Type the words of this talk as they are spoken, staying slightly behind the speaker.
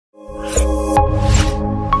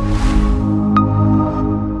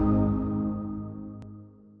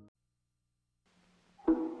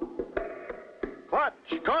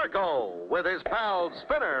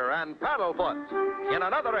and Paddlefoot in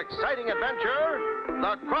another exciting adventure,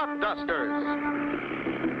 the Crop Dusters.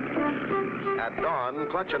 At dawn,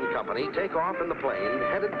 Clutch and Company take off in the plane,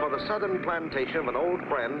 headed for the southern plantation of an old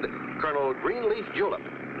friend, Colonel Greenleaf Julep.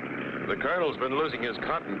 The Colonel's been losing his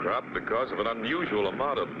cotton crop because of an unusual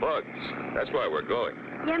amount of bugs. That's why we're going.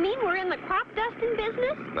 You mean we're in the crop dusting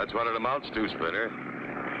business? That's what it amounts to, Spinner.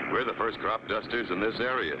 We're the first crop dusters in this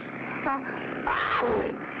area.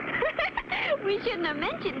 We shouldn't have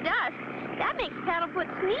mentioned dust. That makes Paddlefoot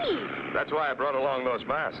sneeze. That's why I brought along those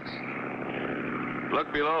masks.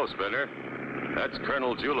 Look below, Spinner. That's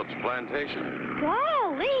Colonel Julep's plantation.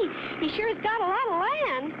 Golly, he sure has got a lot of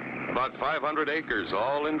land. About 500 acres,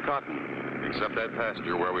 all in cotton, except that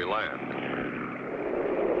pasture where we land.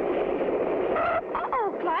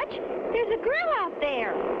 Uh-oh, Clutch. There's a girl out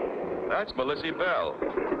there. That's Melissy Bell,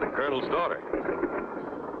 the Colonel's daughter.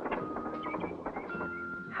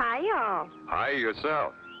 Hi, y'all. Hi,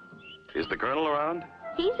 yourself. Is the Colonel around?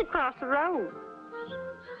 He's across the road.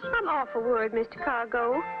 I'm off for word, Mr.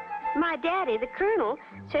 Cargo. My daddy, the Colonel,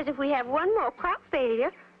 says if we have one more crop failure,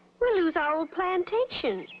 we'll lose our old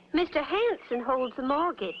plantation. Mr. Hanson holds the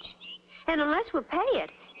mortgage. And unless we pay it,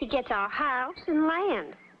 he gets our house and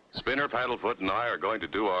land. Spinner, Paddlefoot, and I are going to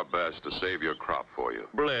do our best to save your crop for you.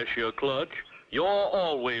 Bless you, Clutch. You're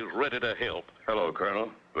always ready to help. Hello, Colonel.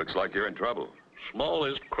 Looks like you're in trouble.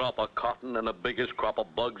 Smallest crop of cotton and the biggest crop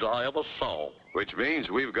of bugs I ever saw. Which means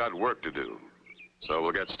we've got work to do. So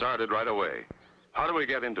we'll get started right away. How do we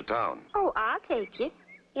get into town? Oh, I'll take you.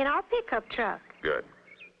 In our pickup truck. Good.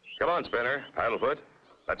 Come on, Spinner, Paddlefoot.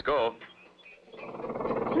 Let's go.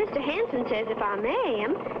 Mr. Hanson says if I marry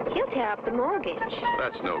him, he'll tear up the mortgage.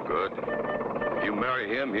 That's no good. If you marry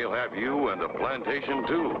him, he'll have you and the plantation,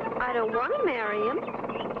 too. I don't want to marry him,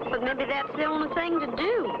 but maybe that's the only thing to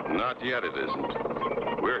do. Not yet, it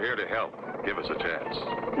isn't. We're here to help. Give us a chance.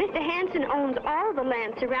 Mr. Hanson owns all the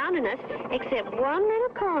land surrounding us, except one little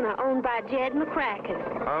corner owned by Jed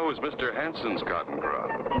McCracken. How is Mr. Hanson's cotton crop?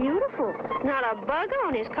 Beautiful. Not a bug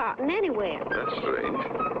on his cotton anywhere. That's strange.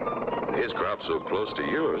 His crop's so close to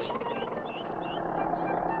yours.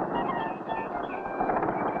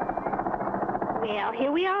 Well,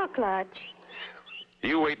 here we are, Clutch.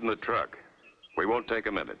 You wait in the truck. We won't take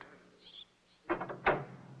a minute.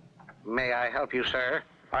 May I help you, sir?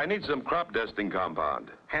 I need some crop dusting compound.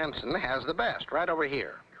 Hanson has the best, right over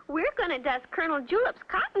here. We're going to dust Colonel Julep's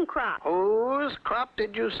cotton crop. Whose crop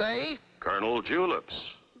did you say? Colonel Julep's.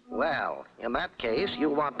 Well, in that case,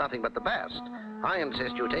 you'll want nothing but the best. I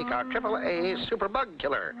insist you take our AAA Super Bug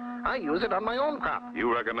Killer. I use it on my own crop.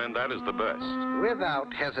 You recommend that as the best?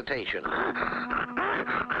 Without hesitation.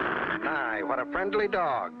 My, what a friendly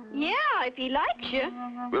dog. Yeah, if he likes you.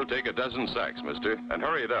 We'll take a dozen sacks, mister, and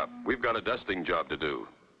hurry it up. We've got a dusting job to do.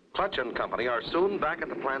 Clutch and Company are soon back at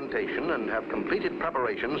the plantation and have completed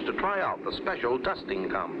preparations to try out the special dusting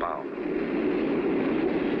compound.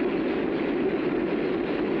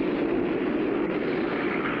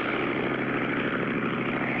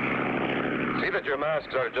 See that your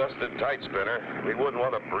masks are adjusted tight, Spinner. We wouldn't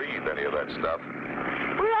want to breathe any of that stuff.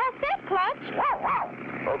 We're all set, Clutch.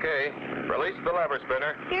 Okay, release the lever,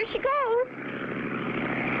 Spinner. Here she goes.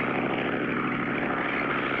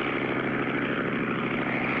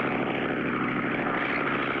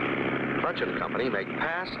 Clutch and Company make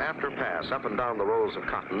pass after pass up and down the rows of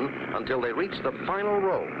cotton until they reach the final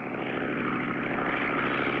row.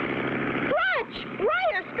 Clutch!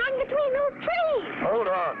 Wire strung between those trees. Hold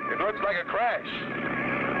on. It looks like a crash.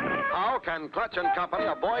 How can Clutch and Company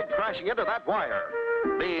avoid crashing into that wire?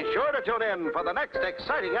 Be sure to tune in for the next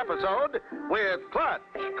exciting episode with Clutch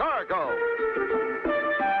Cargo.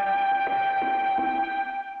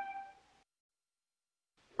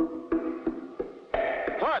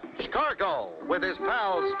 Clutch Cargo with his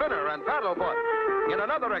pals Spinner and Paddlefoot in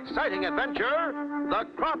another exciting adventure, the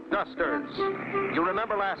Crop Dusters. You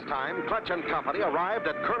remember last time Clutch and Company arrived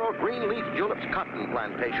at Colonel Greenleaf Julep's cotton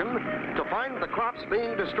plantation to find the crops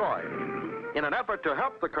being destroyed. In an effort to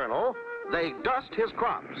help the Colonel, they dust his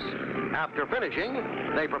crops. After finishing,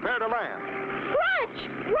 they prepare to land. Clutch!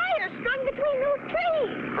 Wire strung between those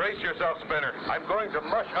trees. Brace yourself, Spinner. I'm going to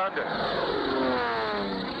mush under.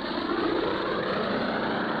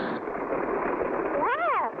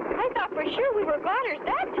 Wow! I thought for sure we were goners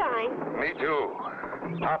that time. Me too.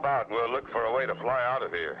 Hop out and we'll look for a way to fly out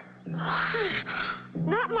of here.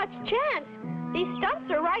 Not much chance. These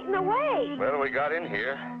stumps are right in the way. Well, we got in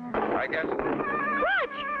here. I guess...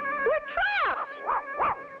 Clutch! We're trapped!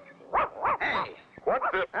 Hey, What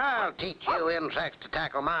the... I'll teach you insects to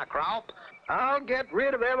tackle my crop. I'll get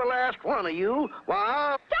rid of every last one of you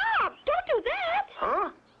while... Stop! Don't do that! Huh?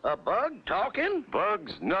 A bug talking?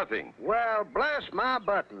 Bugs, nothing. Well, bless my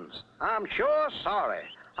buttons. I'm sure sorry.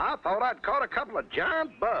 I thought I'd caught a couple of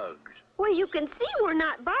giant bugs. Well, you can see we're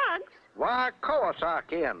not bugs. Why, of course I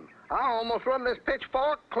can. I almost run this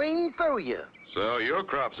pitchfork clean through you. So your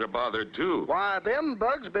crops are bothered, too. Why, them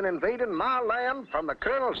bugs been invading my land from the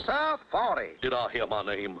Colonel's South 40. Did I hear my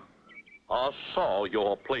name? I saw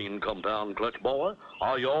your plane come down, Clutch Boy.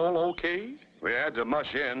 Are you all okay? We had to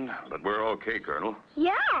mush in, but we're okay, Colonel.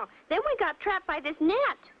 Yeah, then we got trapped by this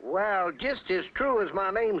net. Well, just as true as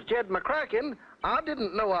my name's Jed McCracken, I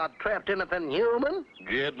didn't know I'd trapped anything human.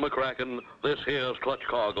 Jed McCracken, this here's Clutch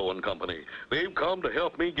Cargo and Company. They've come to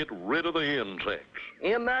help me get rid of the insects.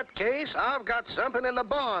 In that case, I've got something in the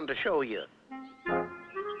barn to show you.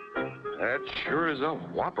 That sure is a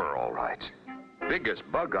whopper, all right. Biggest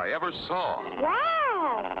bug I ever saw.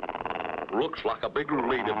 Wow! Looks like a big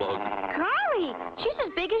ladybug. Golly, she's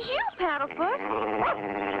as big as you, Paddlefoot.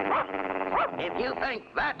 If you think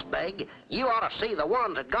that's big, you ought to see the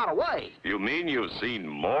ones that got away. You mean you've seen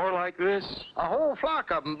more like this? A whole flock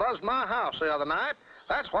of them buzzed my house the other night.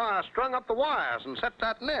 That's why I strung up the wires and set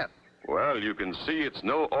that net. Well, you can see it's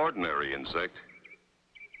no ordinary insect.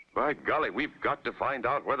 By golly, we've got to find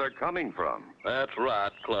out where they're coming from. That's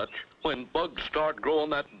right, Clutch. When bugs start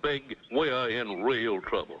growing that big, we're in real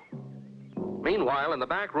trouble. Meanwhile, in the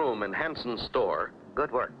back room in Hanson's store,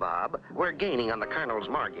 good work, Bob, we're gaining on the Colonel's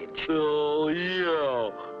mortgage. Oh,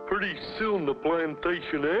 yeah. Pretty soon the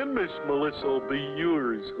plantation and Miss Melissa will be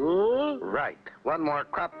yours, huh? Right. One more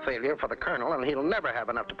crop failure for the Colonel, and he'll never have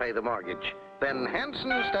enough to pay the mortgage. Then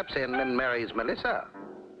Hanson steps in and marries Melissa.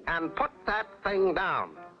 And put that thing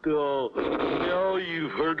down. Oh, now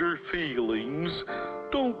you've hurt her feelings.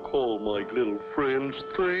 Don't call my little friends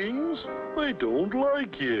things. I don't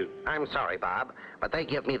like it. I'm sorry, Bob, but they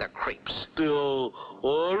give me the creeps. Oh,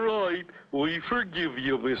 all right. We forgive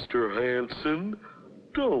you, Mr. Hanson.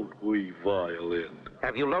 Don't we, Violet?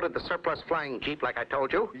 Have you loaded the surplus flying jeep like I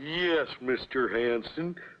told you? Yes, Mr.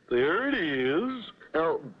 Hanson. There it is.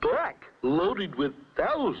 Back, loaded with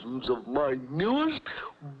thousands of my newest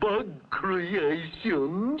bug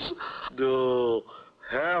creations.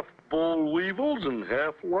 Half boll weevils and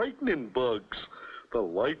half lightning bugs. The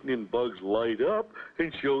lightning bugs light up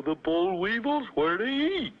and show the boll weevils where to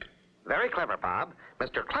eat. Very clever, Bob.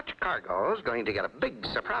 Mr. Clutch Cargo is going to get a big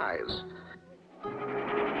surprise.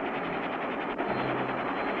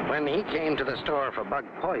 When he came to the store for bug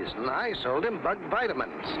poison, I sold him bug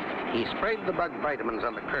vitamins. He sprayed the bug vitamins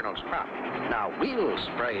on the Colonel's crop. Now we'll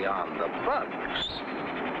spray on the bugs.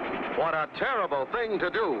 What a terrible thing to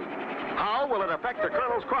do. How will it affect the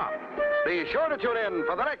Colonel's crop? Be sure to tune in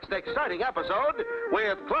for the next exciting episode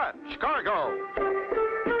with Clutch Cargo.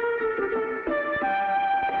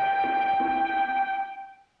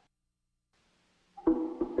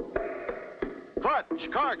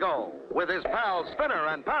 Clutch Cargo, with his pals Spinner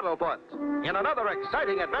and Paddlefoot, in another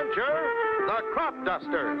exciting adventure, the Crop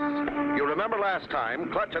Dusters. You remember last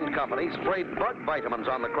time, Clutch and Company sprayed bug vitamins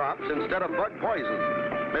on the crops instead of bug poison.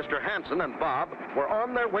 Mr. Hanson and Bob were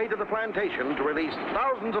on their way to the plantation to release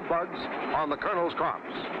thousands of bugs on the Colonel's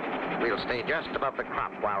crops. We'll stay just above the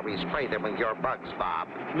crop while we spray them with your bugs, Bob.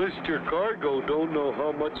 Mr. Cargo don't know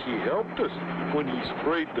how much he helped us when he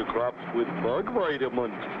sprayed the crops with bug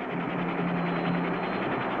vitamins.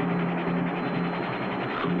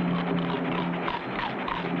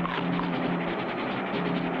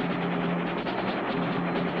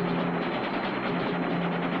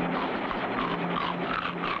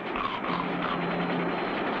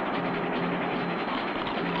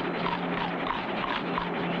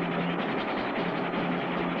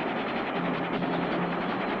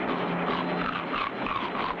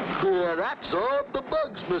 That's all the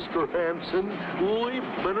bugs, Mr. Hanson. We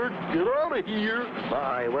better get out of here.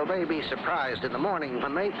 Why, will they be surprised in the morning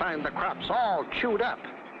when they find the crops all chewed up?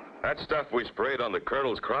 That stuff we sprayed on the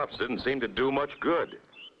Colonel's crops didn't seem to do much good.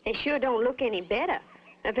 They sure don't look any better.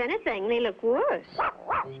 If anything, they look worse.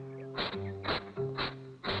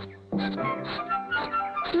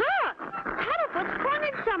 Look! Paddlefoot's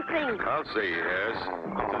cornered something. I'll say he has.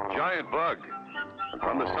 It's a giant bug. And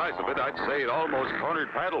from the size of it, I'd say it almost cornered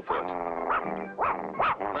Paddlefoot.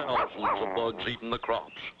 Thousands of bugs eating the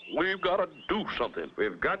crops. We've got to do something.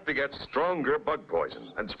 We've got to get stronger bug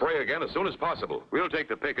poison and spray again as soon as possible. We'll take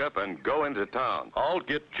the pickup and go into town. I'll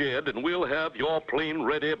get Jed, and we'll have your plane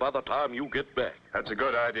ready by the time you get back. That's a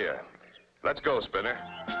good idea. Let's go, Spinner.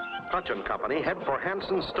 Clutch and Company head for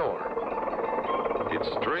Hanson's store. It's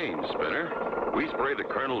strange, Spinner. We spray the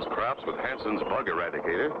Colonel's crops with Hanson's bug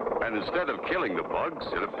eradicator, and instead of killing the bugs,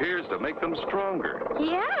 it appears to make them stronger.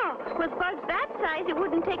 Yeah, with bugs that size, it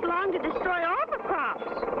wouldn't take long to destroy all the crops.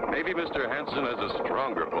 Maybe Mr. Hanson has a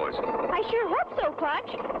stronger voice. I sure hope so,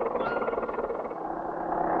 Clutch.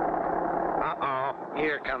 Uh-oh.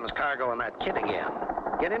 Here comes Cargo and that kid again.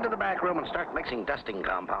 Get into the back room and start mixing dusting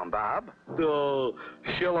compound, Bob.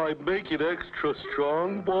 Shall I make it extra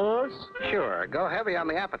strong, boss? Sure. Go heavy on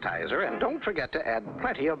the appetizer, and don't forget to add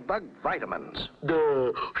plenty of bug vitamins.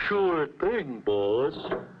 Sure thing, boss.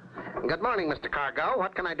 Good morning, Mr. Cargo.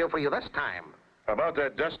 What can I do for you this time? About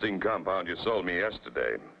that dusting compound you sold me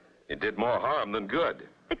yesterday. It did more harm than good.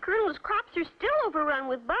 The Colonel's crops are still overrun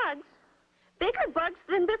with bugs. Bigger bugs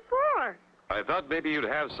than before. I thought maybe you'd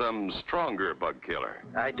have some stronger bug killer.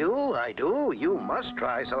 I do. You must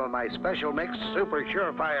try some of my special mixed Super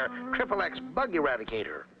Surefire XXX Bug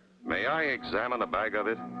Eradicator. May I examine a bag of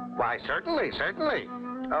it? Why, certainly.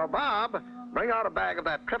 Oh, Bob, bring out a bag of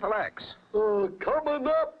that XXX. Coming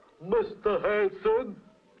up, Mr. Hanson.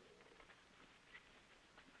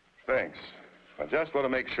 Thanks. I just want to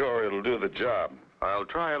make sure it'll do the job. I'll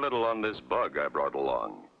try a little on this bug I brought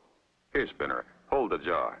along. Here, Spinner, hold the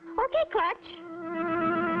jar. Okay, Clutch.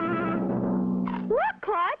 Look,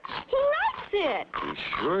 Clutch, he likes it. He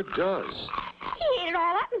sure does. He ate it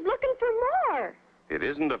all up and is looking for more. It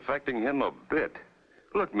isn't affecting him a bit.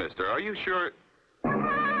 Look, mister, are you sure?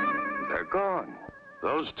 They're gone.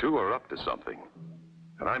 Those two are up to something.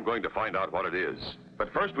 And I'm going to find out what it is.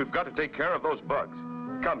 But first, we've got to take care of those bugs.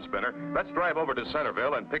 Come, Spinner, let's drive over to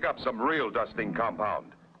Centerville and pick up some real dusting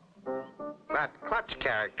compound. That Clutch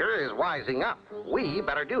character is wising up. We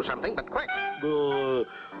better do something, but quick.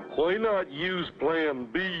 Why not use Plan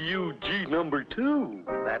BUG number 2?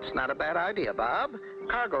 That's not a bad idea, Bob.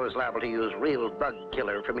 Cargo is liable to use real bug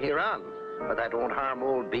killer from here on. But that won't harm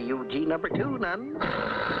old BUG number 2 none.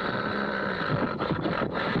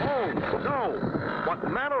 Oh, no! What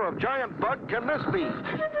manner of giant bug can this be?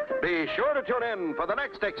 Be sure to tune in for the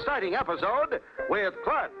next exciting episode with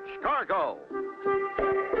Clutch Cargo.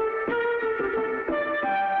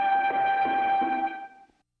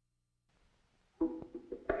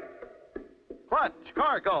 Clutch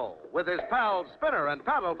Cargo with his pals Spinner and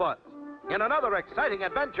Paddlefoot in another exciting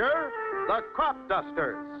adventure, the Crop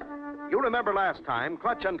Dusters. You remember last time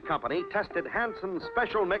Clutch and Company tested Hanson's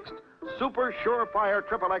special mixed Super Surefire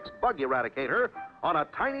XXX Bug Eradicator on a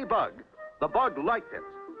tiny bug. The bug liked it.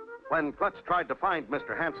 When Clutch tried to find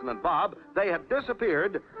Mr. Hanson and Bob, they had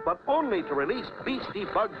disappeared, but only to release Beastie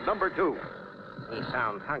Bug number 2. He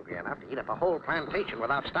sounds hungry enough to eat up a whole plantation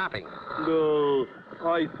without stopping. No,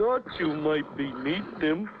 I thought you might be needing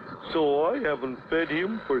him, so I haven't fed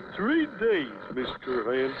him for 3 days, Mr.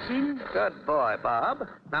 Hanson. Good boy, Bob.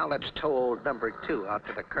 Now let's tow old number 2 out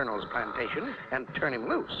to the Colonel's plantation and turn him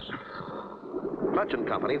loose. Clutch and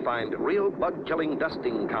Company find real bug-killing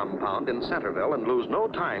dusting compound in Centerville and lose no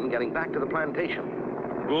time getting back to the plantation.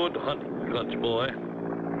 Good hunting, Clutch boy.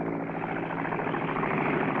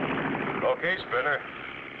 Okay, Spinner.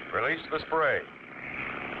 Release the spray.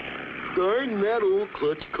 Darn that old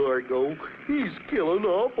Clutch Cargo. He's killing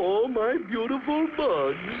off all my beautiful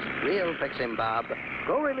bugs. We'll fix him, Bob.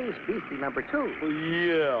 Go release Beastie number 2.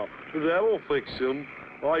 Yeah, that'll fix him.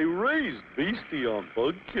 I raised Beastie on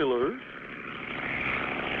bug killer.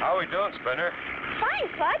 How we doing, Spinner? Fine,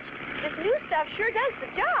 Clutch. This new stuff sure does the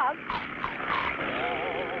job.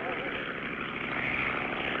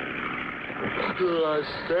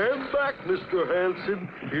 Stand back, Mr. Hanson.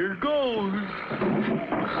 Here goes.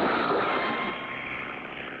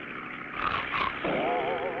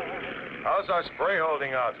 How's our spray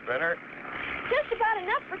holding out, Spinner? Just about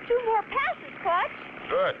enough for 2 more passes, Clutch.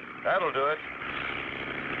 Good. That'll do it.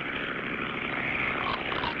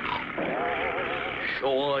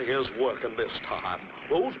 Sure is working this time.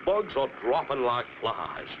 Those bugs are dropping like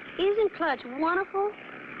flies. Isn't Clutch wonderful?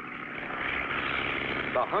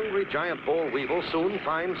 The hungry giant boll weevil soon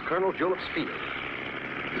finds Colonel Julep's field.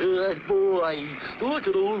 Boy, look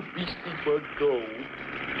at old Beastie Bug go.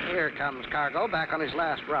 Here comes Cargo back on his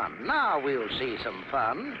last run. Now we'll see some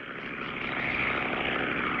fun.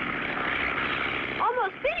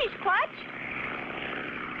 Almost finished, Clutch.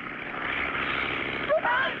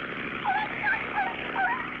 Clutch!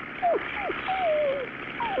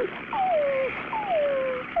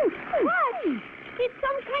 It's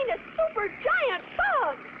some kind of super giant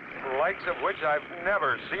bug. The likes of which I've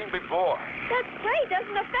never seen before. That spray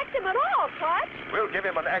doesn't affect him at all, Clutch. We'll give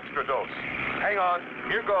him an extra dose. Hang on.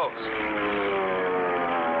 Here goes.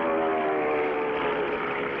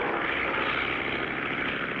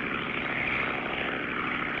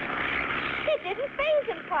 It didn't faze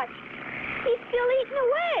him, Clutch. He's still eating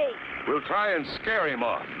away. We'll try and scare him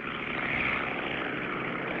off.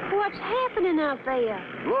 What's happening out there?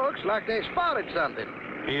 Looks like they spotted something.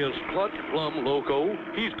 Is Clutch plumb loco?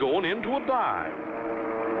 He's going into a dive.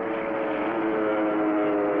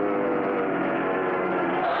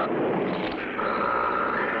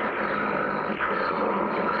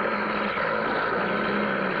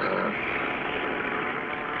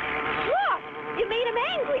 Look! You made him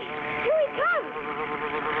angry. Here he comes.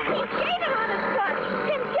 He's gaining on us, Clutch.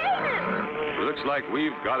 He's gaining. Looks like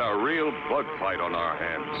we've got a real bug fight on our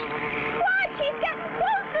hands. Clutch, he's getting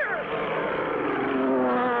closer.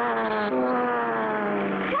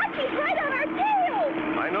 Clutch, he's right on our tail.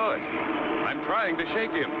 I know it. I'm trying to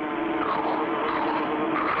shake him.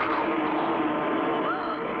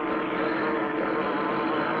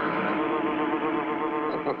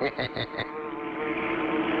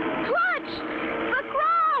 Clutch! The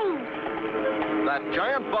ground! That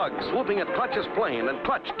giant bug swooping at Clutch's plane and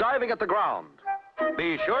Clutch diving at the ground.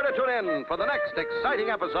 Be sure to tune in for the next exciting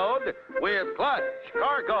episode with Clutch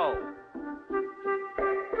Cargo.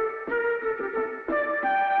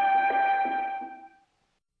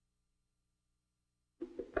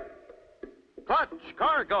 Clutch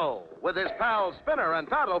Cargo with his pals Spinner and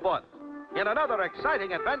Paddlefoot in another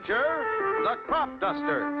exciting adventure, the Crop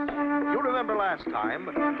Dusters. You remember last time,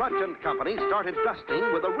 Clutch and Company started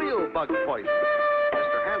dusting with a real bug poison.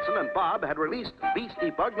 Mr. Hanson and Bob had released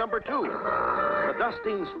Beastie Bug number 2. The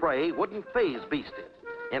dusting spray wouldn't phase Beastie.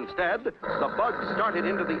 Instead, the bug started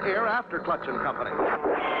into the air after Clutch and Company.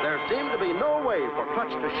 There seemed to be no way for Clutch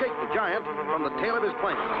to shake the giant from the tail of his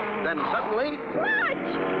plane. Then suddenly...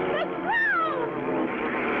 Clutch! The ground!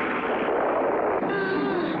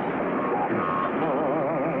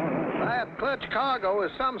 That Clutch Cargo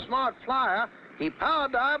is some smart flyer. He power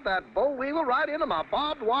dived that boll weevil right into my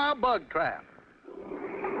barbed wire bug trap.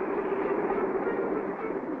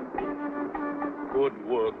 Good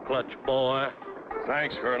work, Clutch boy.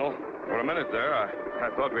 Thanks, Colonel. For a minute there, I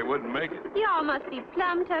thought we wouldn't make it. Y'all must be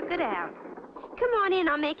plumb tuckered out. Come on in,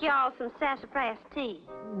 I'll make y'all some sassafras tea.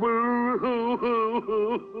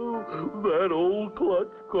 That old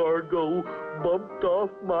Clutch Cargo bumped off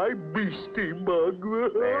my beastie bug.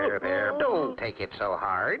 There, don't take it so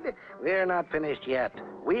hard. We're not finished yet.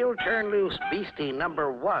 We'll turn loose beastie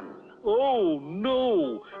number 1. Oh,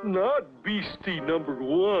 no, not beastie number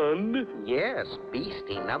 1. Yes,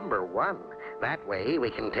 beastie number 1. That way we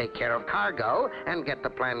can take care of Cargo and get the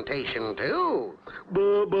plantation, too.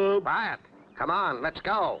 Quiet. Come on, let's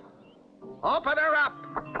go. Open her up.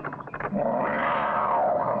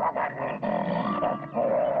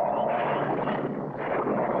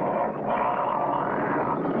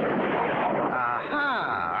 Aha,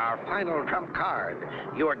 our final trump card.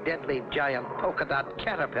 Your deadly giant polka dot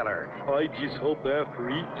caterpillar. I just hope after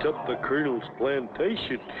he eats up the Colonel's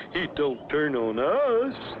plantation, he don't turn on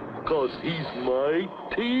us, 'cause he's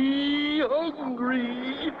mighty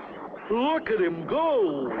hungry. Look at him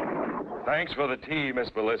go. Thanks for the tea,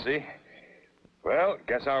 Miss Belissi. Well,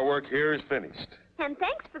 guess our work here is finished. And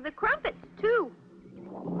thanks for the crumpets, too.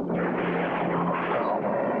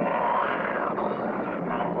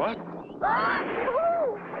 What?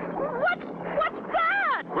 Ooh, what's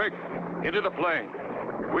that? Quick, into the plane.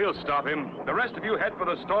 We'll stop him. The rest of you head for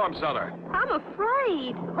the storm cellar. I'm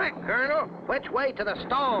afraid. Quick, Colonel. Which way to the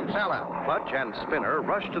storm cellar? Clutch and Spinner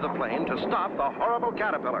rushed to the plane to stop the horrible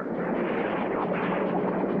caterpillar.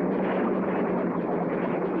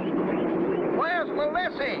 Where's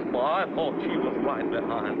Melissy? Well, I thought she was right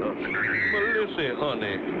behind us. Melissa,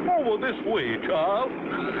 honey, over this way, child.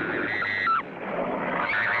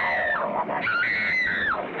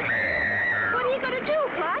 What are you going to do,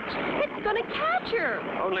 Clutch? It's going to catch her.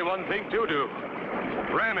 Only one thing to do.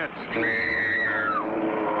 Ram it.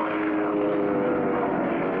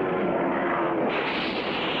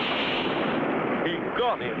 He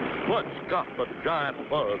got him. Clutch got the giant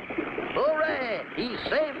bug. Hooray! He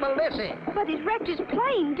saved Melissy. But he's wrecked his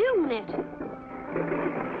plane, didn't it?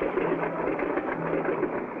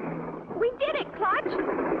 We did it, Clutch.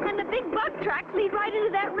 And the big bug tracks lead right into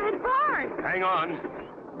that red barn. Hang on.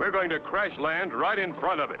 We're going to crash land right in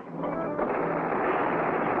front of it.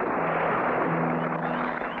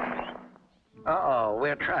 Uh-oh,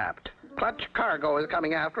 we're trapped. Clutch Cargo is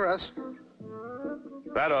coming after us.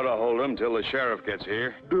 That ought to hold him till the sheriff gets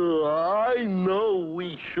here. I know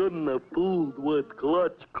we shouldn't have fooled with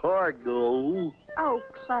Clutch Cargo. Oh,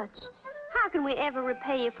 Clutch. How can we ever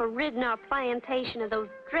repay you for ridding our plantation of those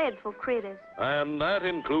dreadful critters? And that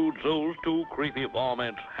includes those two creepy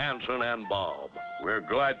varmints, Hanson and Bob. We're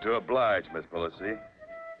glad to oblige, Miss Belissi.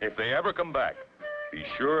 If they ever come back, be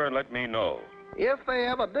sure and let me know. If they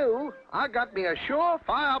ever do, I got me a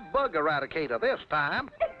surefire bug eradicator this time.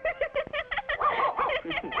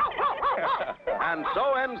 And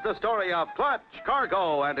so ends the story of Clutch,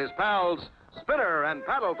 Cargo, and his pals, Spinner and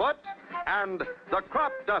Paddlefoot, and the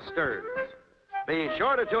Crop Dusters. Be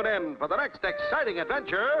sure to tune in for the next exciting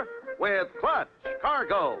adventure with Clutch,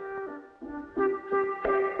 Cargo.